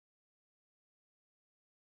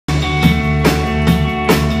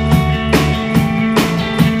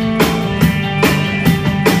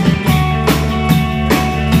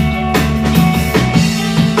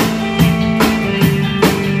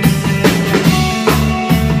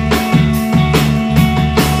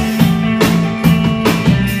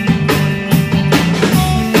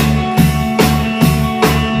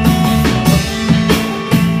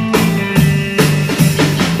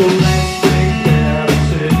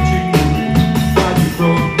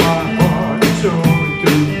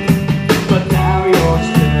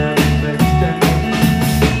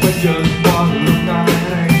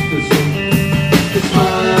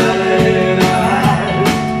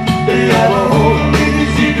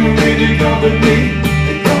company.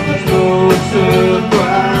 It comes as no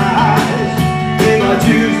surprise. If I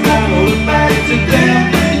choose now to look back to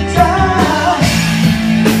them in time.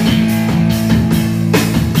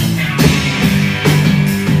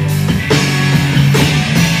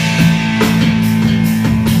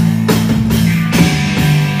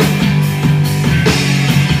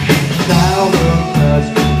 Now the past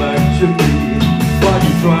comes back to me, but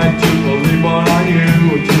you tried to believe what I knew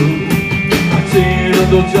were true. I've seen all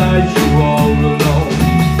those eyes you all alone.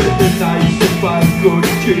 It's been nice if I could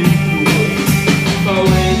keep you away. But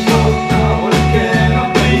when you're now, what can I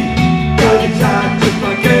be? Cause it's hard to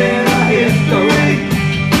forget our history.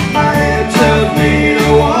 My head tells me to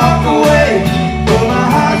walk away, but my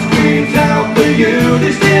heart screams out for you to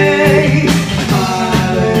stay.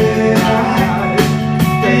 Smiling eyes,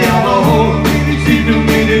 they are the whole thing that seem to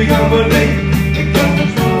me to company. It comes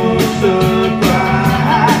as no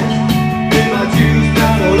surprise. If I choose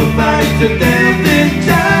not to look back to them in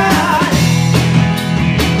time.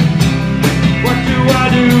 What do I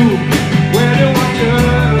do? Where do I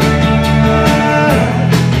turn?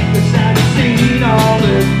 'Cause I've seen all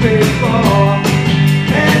this before.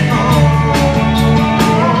 And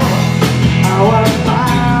how I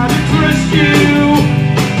find to trust you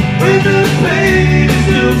when the pain is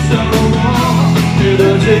still so wrong. It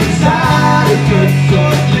does inside it just so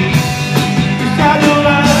deep. 'Cause I don't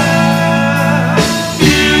love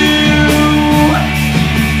you.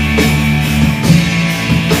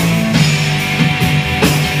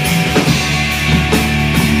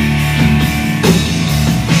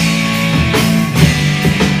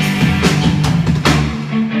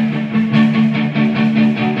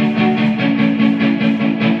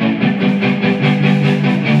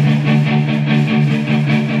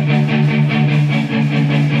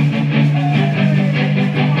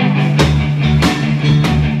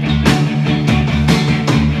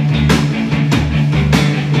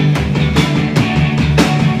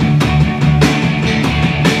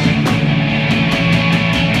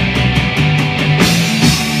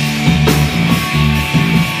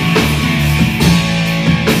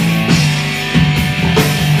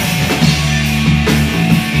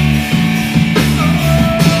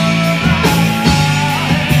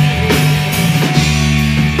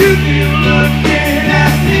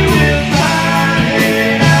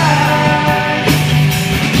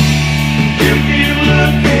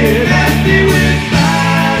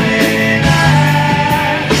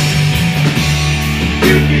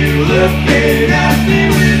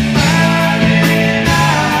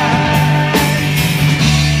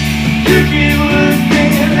 You